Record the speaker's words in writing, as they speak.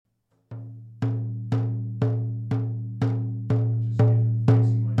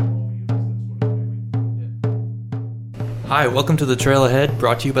Hi, welcome to the Trail Ahead,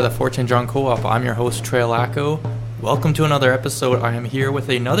 brought to you by the Fort St. John Co-op. I'm your host, Trail Acco. Welcome to another episode. I am here with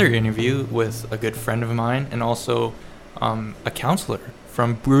another interview with a good friend of mine and also a counselor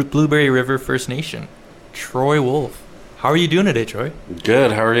from Blueberry River First Nation, Troy Wolf. How are you doing today, Troy?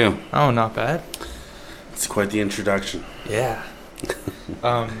 Good, how are you? Oh, not bad. It's quite the introduction. Yeah.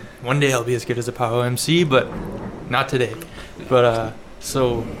 One day I'll be as good as a POW MC, but not today. But,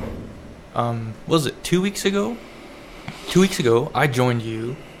 what was it 2 weeks ago? 2 weeks ago, I joined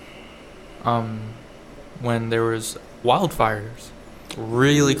you when there was wildfires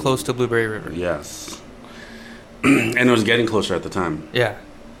really close to Blueberry River. Yes. And it was getting closer at the time. Yeah,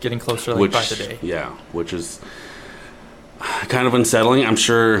 getting closer by the day. Yeah, which is kind of unsettling. I'm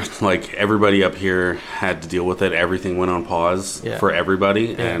sure like everybody up here had to deal with it. Everything went on pause for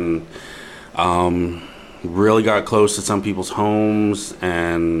everybody. Yeah. And really got close to some people's homes,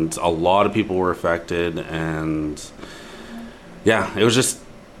 and a lot of people were affected. And yeah, it was just,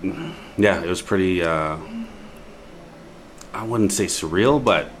 it was pretty, I wouldn't say surreal,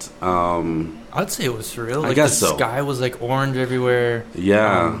 but I'd say it was surreal. I guess the so. Sky was like orange everywhere.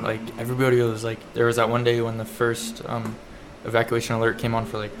 Yeah. Everybody was like, there was that one day when the first evacuation alert came on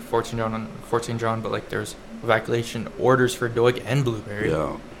for like Fort St. John, but like there's evacuation orders for Doig and Blueberry.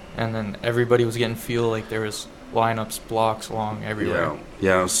 Yeah. And then everybody was getting fuel, like there was lineups blocks long everywhere.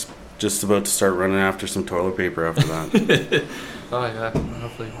 Yeah, I was just about to start running after some toilet paper after that. Oh yeah,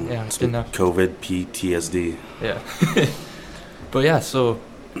 hopefully. Yeah, it's good enough. COVID PTSD. Yeah. But yeah, so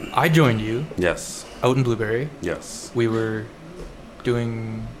I joined you. Yes. Out in Blueberry. Yes. We were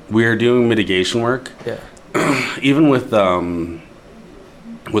doing mitigation work. Yeah. Even with that,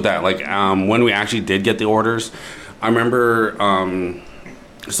 like when we actually did get the orders, I remember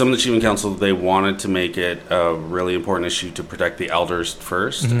some of the Chieftain Council, they wanted to make it a really important issue to protect the elders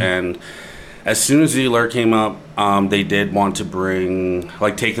first. Mm-hmm. And as soon as the alert came up, they did want to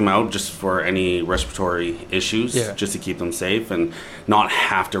take them out just for any respiratory issues, just to keep them safe and not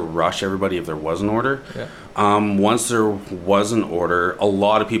have to rush everybody if there was an order. Yeah. Once there was an order, a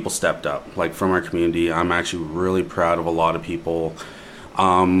lot of people stepped up, like from our community. I'm actually really proud of a lot of people.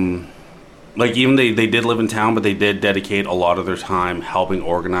 Like even they did live in town, but they did dedicate a lot of their time helping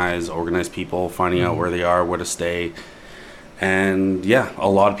organize people, finding out where they are, where to stay. And yeah, a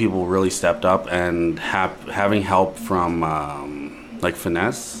lot of people really stepped up, and having help from like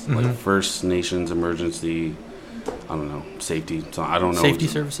Finesse, like First Nations Emergency, I don't know, safety. So I don't know. Safety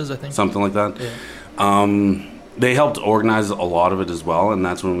services, I think. Something like that. Yeah. They helped organize a lot of it as well, and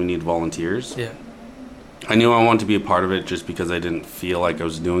that's when we need volunteers. Yeah. I knew I wanted to be a part of it just because I didn't feel like I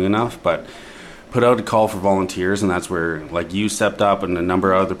was doing enough, but put out a call for volunteers, and that's where like you stepped up and a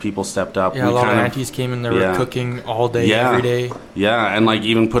number of other people stepped up. Yeah, a lot of aunties came in there were cooking all day, every day. Yeah, and like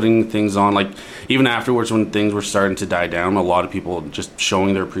even putting things on, like even afterwards when things were starting to die down, a lot of people just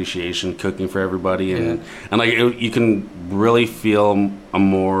showing their appreciation, cooking for everybody, and like you can really feel a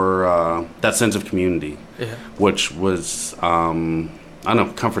more that sense of community, which was I don't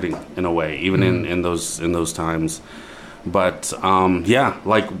know, comforting in a way, even in those times. But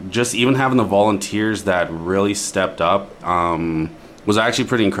like just even having the volunteers that really stepped up was actually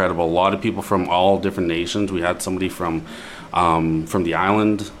pretty incredible. A lot of people from all different nations. We had somebody from the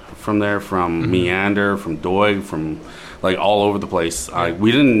island, from Meander, from Doig, from like all over the place.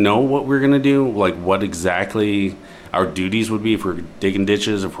 We didn't know what we were gonna do, like what exactly our duties would be, if we're digging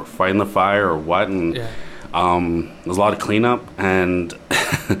ditches, if we're fighting the fire, or what. And there's a lot of cleanup, and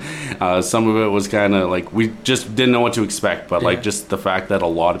some of it was kind of like we just didn't know what to expect. But like just the fact that a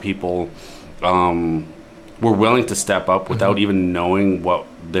lot of people were willing to step up without even knowing what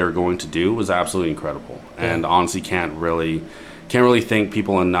they were going to do was absolutely incredible. And honestly, can't really thank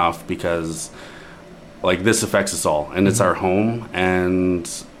people enough, because like this affects us all, and it's our home. And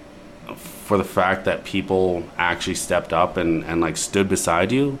for the fact that people actually stepped up and like stood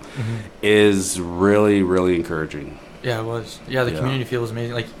beside you is really, really encouraging. Yeah, it was. Yeah, the community feel was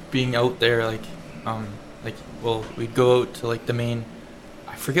amazing. Like being out there, we'd go out to like the main,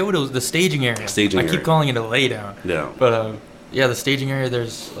 I forget what it was, the staging area. I keep calling it a laydown. Yeah. But the staging area,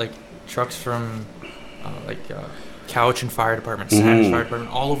 there's like trucks from Cowichan Fire Department, Sanders Fire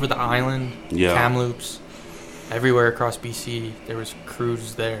Department, all over the island, Kamloops. Everywhere across BC, there was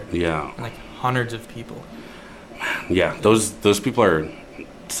crews there. Yeah. And like hundreds of people. Yeah, those people are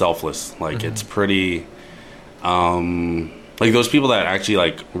selfless. Like it's pretty like those people that actually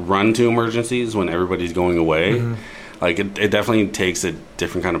like run to emergencies when everybody's going away. Like it definitely takes a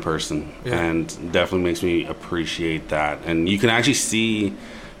different kind of person, and definitely makes me appreciate that. And you can actually see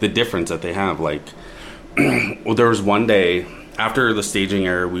the difference that they have. Like well, there was one day after the staging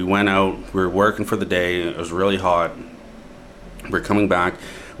area, we went out, we were working for the day, it was really hot, We're coming back.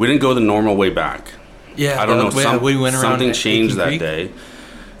 We didn't go the normal way back. Yeah, I don't know. We went around something changed that Creek. day.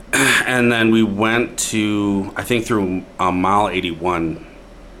 And then we went to, I think, through mile 81.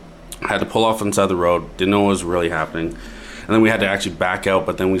 Had to pull off on the side of the road. Didn't know what was really happening. And then we had to actually back out.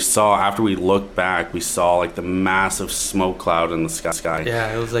 But then we saw, after we looked back, we saw like the massive smoke cloud in the sky.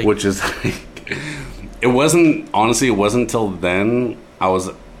 Yeah, it was like... Which is like... It wasn't until then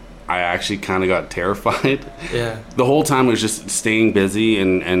I actually kind of got terrified. Yeah. The whole time I was just staying busy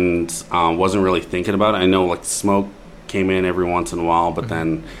and wasn't really thinking about it. I know like smoke came in every once in a while, but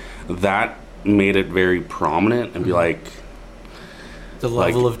then that made it very prominent and be like... The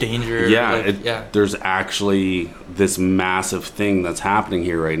level of danger. Yeah, there's actually this massive thing that's happening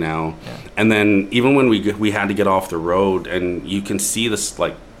here right now. Yeah. And then even when we had to get off the road, and you can see this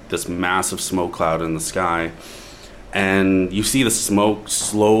massive smoke cloud in the sky, and you see the smoke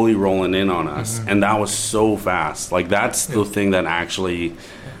slowly rolling in on us, and that was so fast. Like that's the thing that actually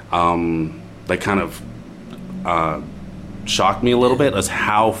like kind of shocked me a little bit, is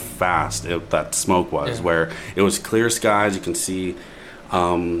how fast that smoke was. Where it was clear skies, you can see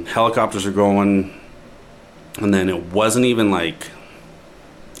helicopters are going, and then it wasn't even like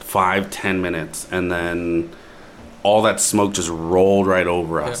 5-10 minutes, and then all that smoke just rolled right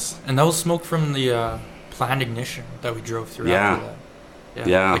over us. And that was smoke from the planned ignition that we drove through after that.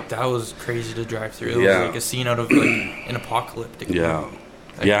 Yeah. Like that was crazy to drive through. It was like a scene out of like an apocalyptic movie.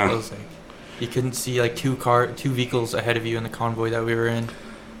 Like, it was like you couldn't see like two vehicles ahead of you in the convoy that we were in.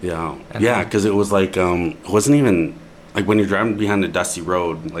 Yeah. Because it was like it wasn't even like when you're driving behind a dusty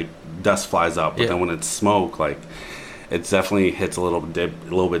road, like dust flies up, but then when it's smoke, like it definitely hits a little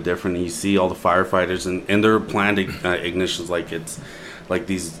bit different. And you see all the firefighters and their planned ignitions, like it's like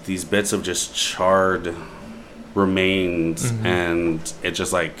these bits of just charred remains, and it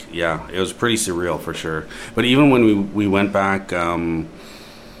just like it was pretty surreal for sure. But even when we went back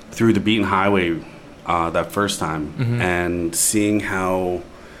through the beaten highway that first time, and seeing how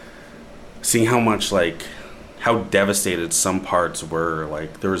much like how devastated some parts were,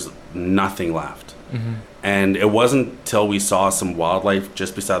 like there was nothing left. And it wasn't till we saw some wildlife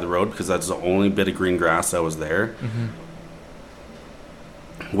just beside the road, because that's the only bit of green grass that was there,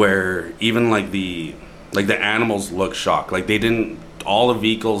 where even like the animals looked shocked. Like they didn't, all the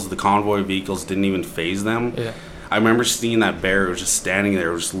vehicles, the convoy vehicles didn't even phase them. I remember seeing that bear. It was just standing there,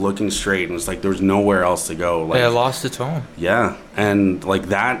 it was just looking straight, and it's like there was nowhere else to go. Like, it lost its home. Yeah, and like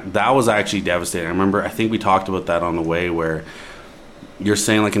that was actually devastating. I think we talked about that on the way, where you're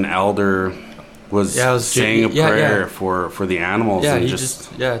saying like an elder was saying a prayer for the animals. Yeah,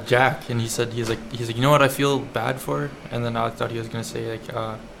 and Jack, and he's like, you know what I feel bad for? And then I thought he was gonna say like,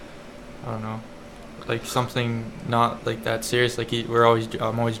 I don't know, like something not like that serious. Like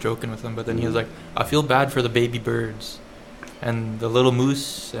I'm always joking with him, but then he was like, I feel bad for the baby birds, and the little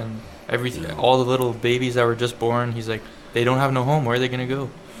moose, and everything, all the little babies that were just born. He's like, they don't have no home. Where are they gonna go?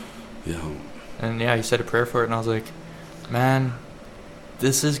 Yeah. And he said a prayer for it, and I was like, man,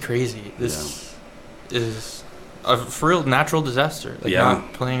 this is crazy. This is a for real natural disaster. Like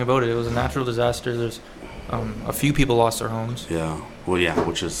not playing about it. It was a natural disaster. There's a few people lost their homes.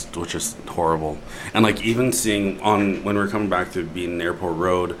 Which is horrible. And like even seeing when we were coming back through Beaton Airport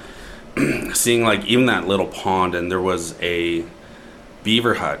Road, seeing like even that little pond, and there was a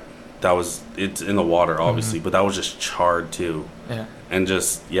beaver hut it's in the water obviously, but that was just charred too. And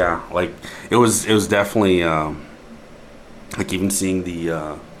just like it was definitely like even seeing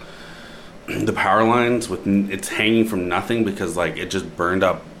the power lines it's hanging from nothing, because like it just burned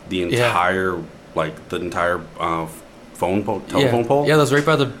up the entire telephone pole. Yeah, that was right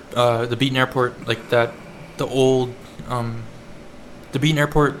by the Beaton Airport, like that, the old the Beaton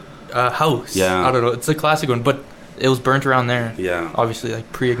Airport house. I don't know, it's a classic one, but it was burnt around there. Obviously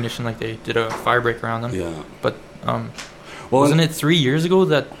like pre-ignition, like they did a fire break around them. But wasn't it 3 years ago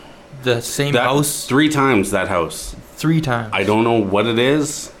that the same house 3 times that house 3 times? I don't know what it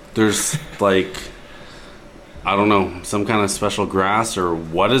is. There's like, I don't know, some kind of special grass or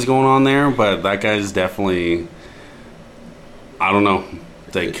what is going on there, but that guy's definitely, I don't know,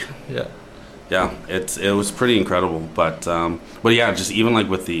 like it was pretty incredible. But just even like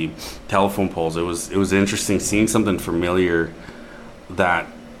with the telephone poles, it was interesting seeing something familiar, that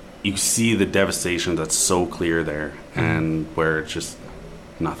you see the devastation that's so clear there, and where it's just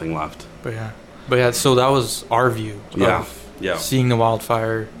nothing left. But so that was our view of seeing the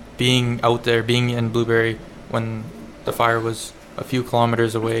wildfire, being out there, being in Blueberry when the fire was a few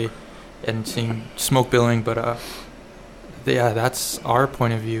kilometers away, and seeing smoke billowing. But that's our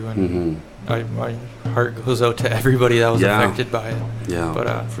point of view, and my heart goes out to everybody that was affected by it. Yeah,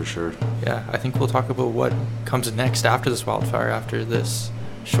 but for sure. Yeah, I think we'll talk about what comes next after this wildfire, after this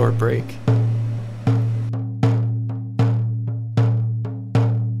short break.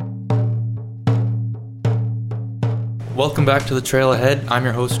 Welcome back to The Trail Ahead. I'm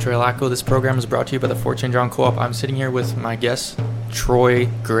your host, Troy Lacko. This program is brought to you by the Fort St. John Co-op. I'm sitting here with my guest, Troy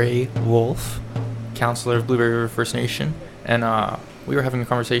Gray Wolf, councillor of Blueberry River First Nation, and we were having a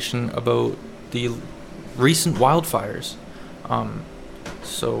conversation about the recent wildfires.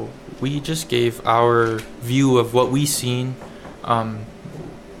 So we just gave our view of what we seen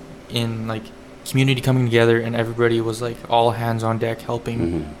in like community coming together, and everybody was like all hands on deck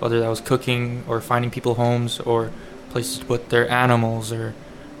helping, whether that was cooking or finding people homes or places to put their animals, or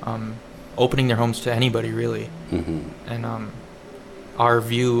opening their homes to anybody really. And our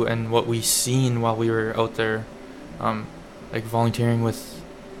view and what we seen while we were out there, like volunteering with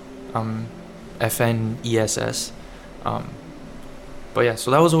FNESS. But yeah,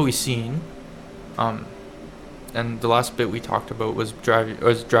 so that was what we seen. And the last bit we talked about was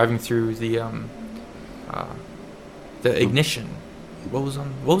driving through the ignition. What was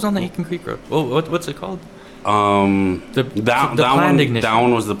on the Aitken Creek Road? What's it called? The planned ignition. That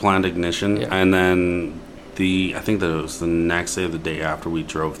one was the planned ignition, yeah. And then I think that it was the next day or the day after we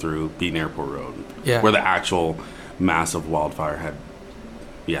drove through Beaton Airport Road, where the actual massive wildfire had,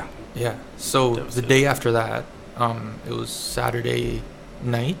 yeah. So the day after that, it was Saturday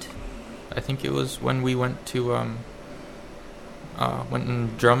night. I think it was when we went and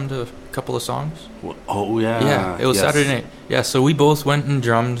drummed a couple of songs. Oh yeah. Yeah, it was Saturday night. Yeah, so we both went and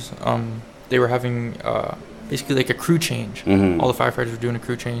drummed. They were having basically like a crew change. All the firefighters were doing a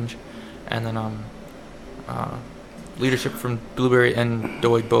crew change, and then leadership from Blueberry and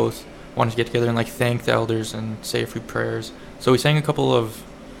Doig both wanted to get together and like thank the elders and say a few prayers. So we sang a couple of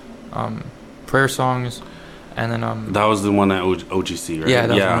prayer songs, and then that was the one at OGC, right? Yeah,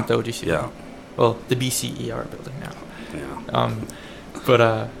 that was the one at the OGC. Yeah. Well, the BCER building now.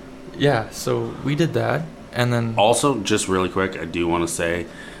 Yeah. So we did that, and then also just really quick, I do want to say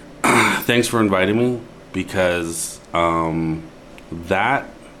thanks for inviting me, because that,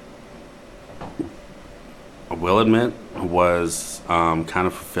 I will admit, was kind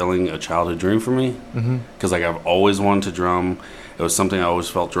of fulfilling a childhood dream for me, because like I've always wanted to drum. It was something I always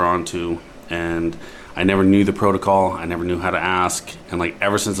felt drawn to, and I never knew the protocol. I never knew how to ask, and like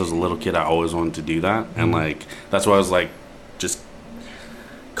ever since I was a little kid, I always wanted to do that, and like that's why I was like just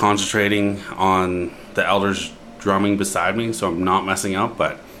concentrating on the elders drumming beside me, so I'm not messing up.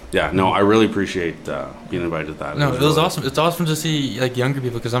 But yeah, no, I really appreciate being invited to that. No, it was awesome. It's awesome to see like younger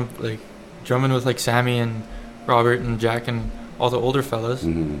people, because I'm like drumming with like Sammy and Robert and Jack and all the older fellas.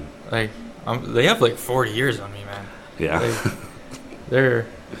 Like they have like 40 years on me, man. Yeah. Like, their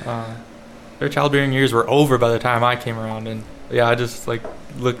childbearing years were over by the time I came around, and yeah, I just like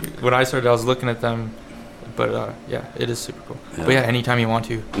when I started, I was looking at them. But yeah, it is super cool. Yeah. But yeah, anytime you want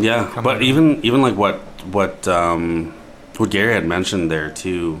to. Yeah, but even like what Gary had mentioned there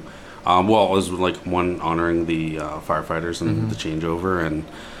too. Well, it was like one honoring the firefighters and the changeover, and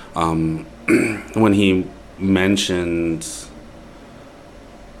when he mentioned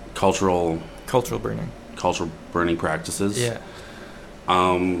cultural burning practices. Yeah.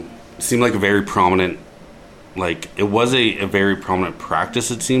 Seemed like a very prominent, like it was a very prominent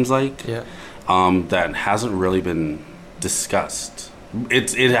practice. It seems like. Yeah. That hasn't really been discussed.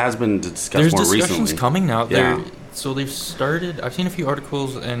 It has been discussed There's more recently. There's discussions coming now. Yeah. So they've started. I've seen a few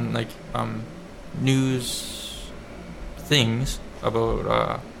articles and like news things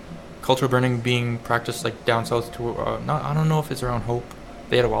about cultural burning being practiced like down south to I don't know if it's around Hope.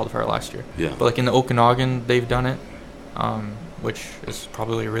 They had a wildfire last year. Yeah. But like in the Okanagan, they've done it, which is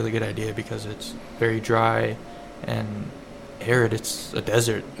probably a really good idea because it's very dry and arid. It's a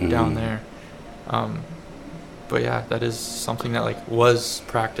desert down there. But yeah, that is something that like was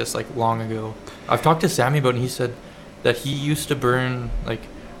practiced like long ago. I've talked to Sammy about it, and he said that he used to burn like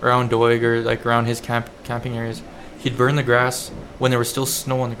around Doig or like around his camping areas. He'd burn the grass when there was still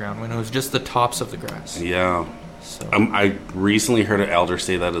snow on the ground, when it was just the tops of the grass. Yeah. So I recently heard an elder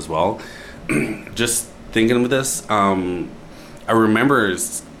say that as well. Just thinking of this, I remember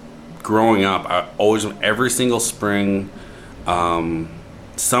growing up, every single spring,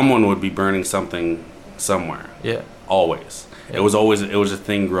 someone would be burning something somewhere. Yeah. Always. Yeah. It was a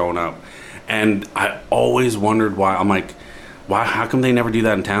thing growing up. And I always wondered why. I'm like, why? How come they never do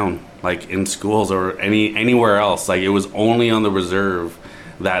that in town? Like in schools or anywhere else? Like it was only on the reserve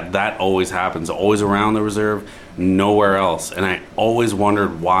that always happens. Always around the reserve. nowhere else, and I always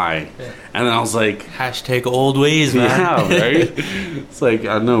wondered why. Yeah. And then I was like, hashtag old ways, man. Yeah, right. It's like,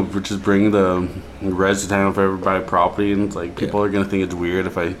 I don't know, we're just bringing the res to town for everybody property, and it's like people are gonna think it's weird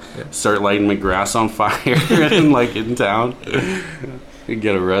if I start lighting my grass on fire and like in town. You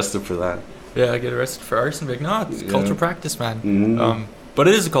get arrested for that. Yeah, I get arrested for arson. Like, no, it's cultural practice, man. Mm-hmm. But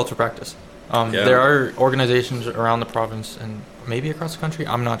it is a cultural practice. There are organizations around the province and maybe across the country,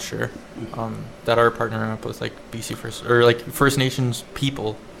 I'm not sure, that are partnering up with like BC First or like First Nations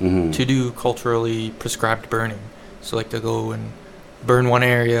people to do culturally prescribed burning. So like they'll go and burn one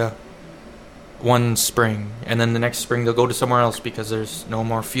area one spring, and then the next spring they'll go to somewhere else because there's no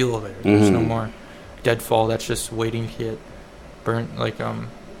more fuel there. There's no more deadfall that's just waiting to get burnt. Like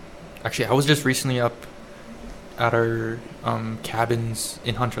actually, I was just recently up at our cabins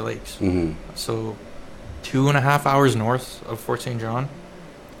in Hunter Lakes. So 2.5 hours north of Fort St. John,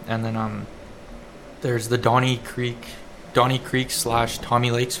 and then there's the Donnie Creek /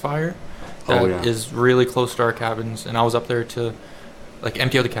 Tommy Lakes fire that is really close to our cabins, and I was up there to like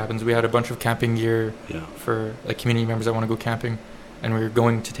empty out the cabins. We had a bunch of camping gear for like community members that want to go camping, and we were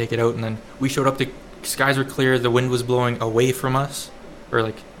going to take it out, and then we showed up. The skies were clear, the wind was blowing away from us, or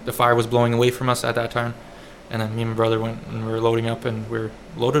like the fire was blowing away from us at that time, and then me and my brother went and we were loading up, and we were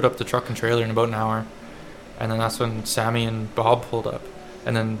loaded up the truck and trailer in about an hour. And then that's when Sammy and Bob pulled up.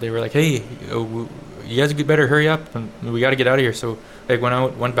 And then they were like, hey, you guys better hurry up, and we got to get out of here. So they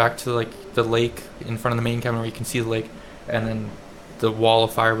went back to like the lake in front of the main cabin where you can see the lake. And then the wall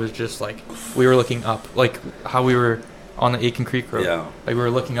of fire was just like, we were looking up, like how we were on the Aitken Creek Road. Yeah. Like we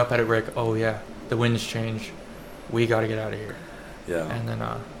were looking up at it, we're like, oh yeah, the wind's changed. We got to get out of here. Yeah. And then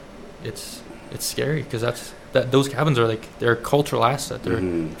it's scary because those cabins are like, they're a cultural asset.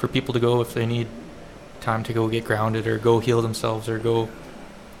 They're for people to go if they need time to go get grounded or go heal themselves or go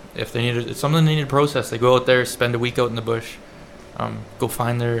if they need it's something they need to process. They go out there, spend a week out in the bush, go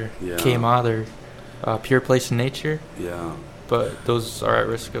find their kema, their pure place in nature. Yeah. But those are at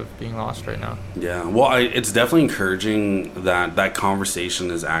risk of being lost right now. Yeah. Well, it's definitely encouraging that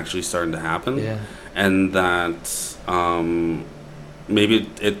conversation is actually starting to happen. Yeah. And that maybe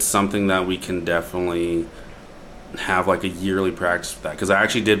it's something that we can definitely have like a yearly practice with that, because I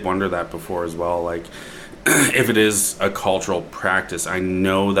actually did wonder that before as well, like if it is a cultural practice. I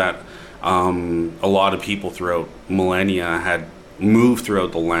know that a lot of people throughout millennia had moved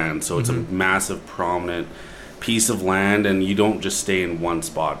throughout the land, so it's a massive prominent piece of land, and you don't just stay in one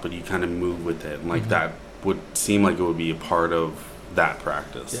spot, but you kind of move with it, and like that would seem like it would be a part of that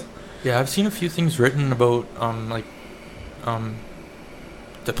practice. Yeah, I've seen a few things written about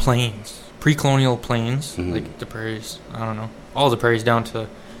the plains, pre-colonial plains, like the prairies, I don't know, all the prairies down to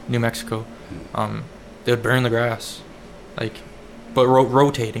New Mexico. They would burn the grass, like, but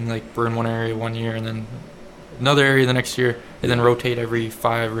rotating, like burn one area one year and then another area the next year, and then rotate every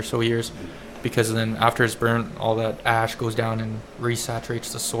 5 or so years, because then after it's burnt, all that ash goes down and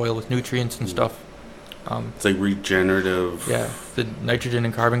resaturates the soil with nutrients and stuff. It's like regenerative. Yeah, the nitrogen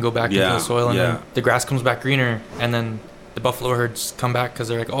and carbon go back into the soil, and then the grass comes back greener, and then the buffalo herds come back because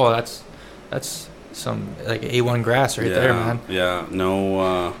they're like, oh, that's some like A1 grass right there, man. Yeah,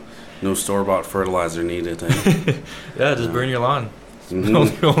 no store-bought fertilizer needed. Yeah, just burn your lawn.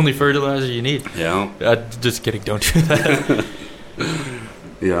 Only fertilizer you need. Yeah. Just kidding, don't do that.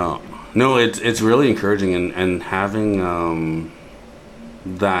 Yeah. No, it's really encouraging, and having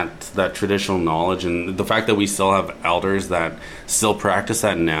that traditional knowledge, and the fact that we still have elders that still practice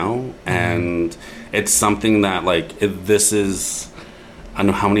that now, and it's something that like this is, I don't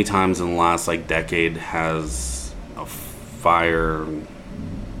know how many times in the last like decade has a fire,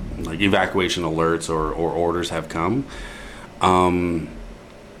 like evacuation alerts or orders have come,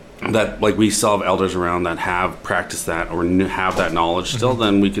 that like we still have elders around that have practiced that or have that knowledge still,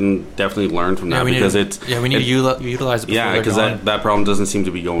 then we can definitely learn from that, because we need to utilize it. Yeah, because that problem doesn't seem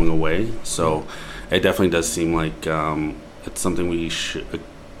to be going away. So it definitely does seem like it's something we should, a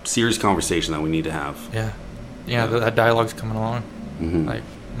serious conversation that we need to have. Yeah, that dialogue's coming along, like,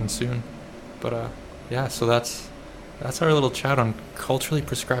 and soon. But so that's our little chat on culturally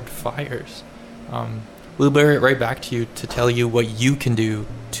prescribed fires. We'll be right back to you to tell you what you can do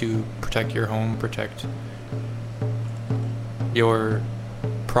to protect your home, protect your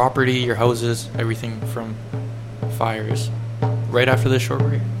property, your houses, everything from fires, right after this short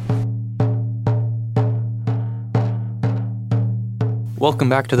break. Welcome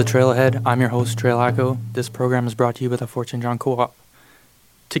back to the Trailhead. I'm your host, Trail Echo. This program is brought to you by the Fort St. John Co-op.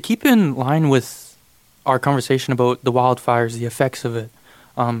 To keep in line with our conversation about the wildfires, the effects of it,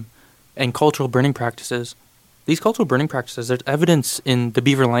 and cultural burning practices, these cultural burning practices, there's evidence in the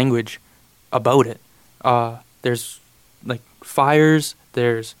Beaver language about it. there's like fires,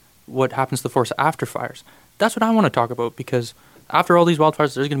 there's what happens to the forest after fires. That's what I want to talk about, because after all these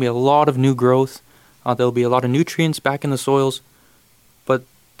wildfires, there's going to be a lot of new growth. There'll be a lot of nutrients back in the soils. But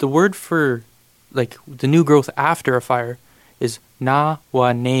the word for like the new growth after a fire is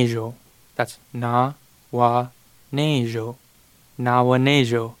nawanejo. That's nawanejo.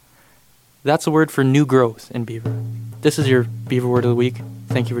 Nawanejo. That's the word for new growth in Beaver. This is your Beaver Word of the Week.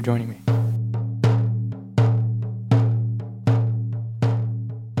 Thank you for joining me.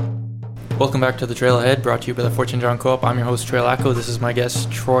 Welcome back to The Trail Ahead, brought to you by the Fortune John Co-op. I'm your host, Trail Echo. This is my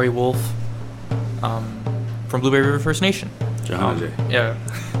guest, Troy Wolf, from Blueberry River First Nation. Yeah.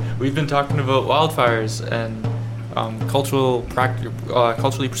 We've been talking about wildfires and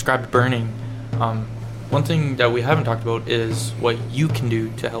culturally prescribed burning. One thing that we haven't talked about is what you can do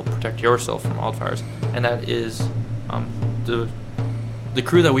to help protect yourself from wildfires, and that is the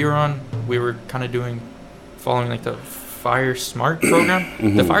crew that we were on. We were kind of following like the Fire Smart program.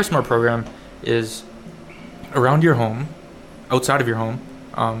 Mm-hmm. The Fire Smart program is around your home, outside of your home.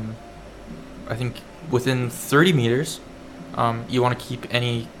 I think within 30 meters, you want to keep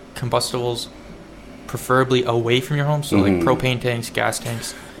any combustibles preferably away from your home. So like propane tanks, gas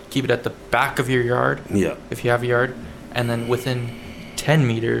tanks, keep it at the back of your yard. Yeah. If you have a yard, and then within 10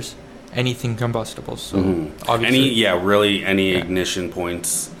 meters, anything combustible. So obviously, any ignition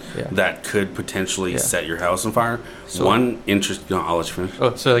points. Yeah. That could potentially set your house on fire. So I'll let you finish.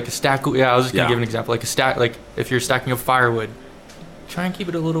 Oh, so like a stack. Yeah, I was just gonna give an example. Like a stack. Like if you're stacking up firewood, try and keep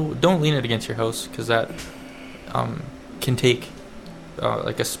it a little. Don't lean it against your house, because that can take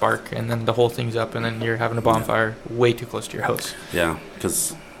like a spark, and then the whole thing's up, and then you're having a bonfire way too close to your house. Yeah,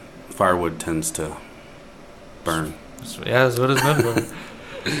 because firewood tends to burn. That's what it's meant for.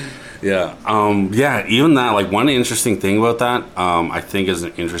 Yeah. Even that, like, one interesting thing about that, I think is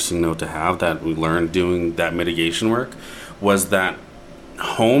an interesting note to have that we learned doing that mitigation work, was that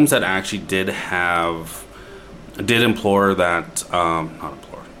homes that actually did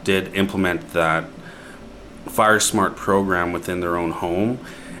implement that Fire Smart program within their own home,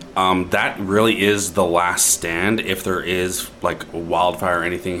 that really is the last stand if there is like a wildfire or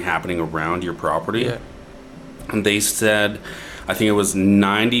anything happening around your property. Yeah. And they said, I think it was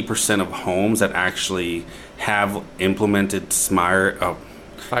 90% of homes that actually have implemented Fire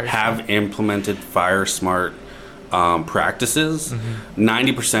Smart practices.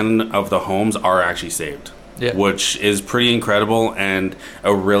 90% of the homes are actually saved, which is pretty incredible and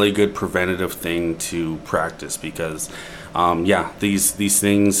a really good preventative thing to practice, because these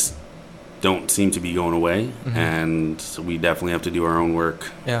things don't seem to be going away, and so we definitely have to do our own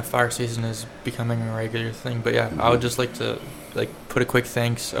work. Yeah, fire season is becoming a regular thing, but I would just like to put a quick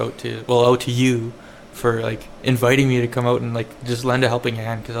thanks out to you for like inviting me to come out and like just lend a helping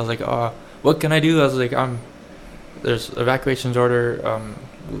hand, because I was like, what can I do? I was like, there's evacuations order.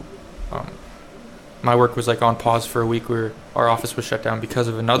 My work was like on pause for a week where our office was shut down because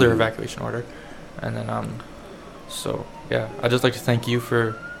of another evacuation order, and then I'd just like to thank you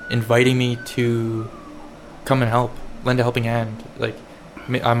for inviting me to come and help, lend a helping hand. Like,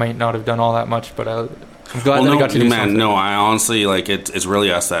 I might not have done all that much, but I'm glad that I got to do something. No, I honestly, like, it's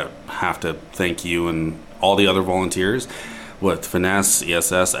really us that have to thank you and all the other volunteers with Finesse,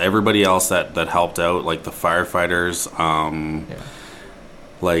 ESS, everybody else that helped out, like the firefighters,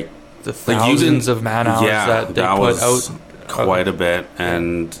 like the thousands of man hours that they put out. Quite a bit,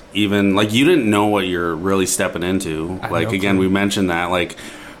 and even like you didn't know what you're really stepping into. Like again, we mentioned that, like,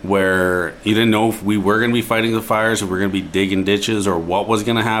 where you didn't know if we were going to be fighting the fires, if we were going to be digging ditches, or what was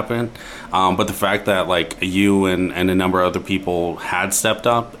going to happen. But the fact that like you and a number of other people had stepped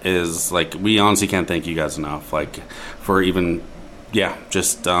up is like, we honestly can't thank you guys enough. Like, for even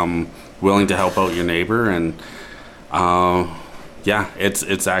just willing to help out your neighbor, and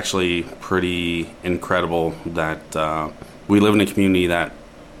it's actually pretty incredible that we live in a community that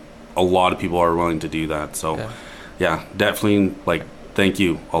a lot of people are willing to do that. So definitely, like, thank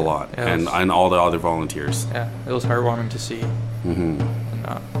you a lot, and all the other volunteers. Yeah, it was heartwarming to see.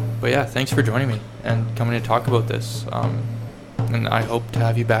 But thanks for joining me and coming to talk about this. And I hope to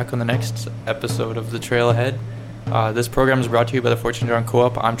have you back on the next episode of The Trail Ahead. This program is brought to you by the Fortune John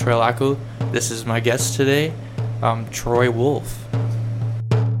Co-op. I'm Trail Echo. This is my guest today, Troy Wolf.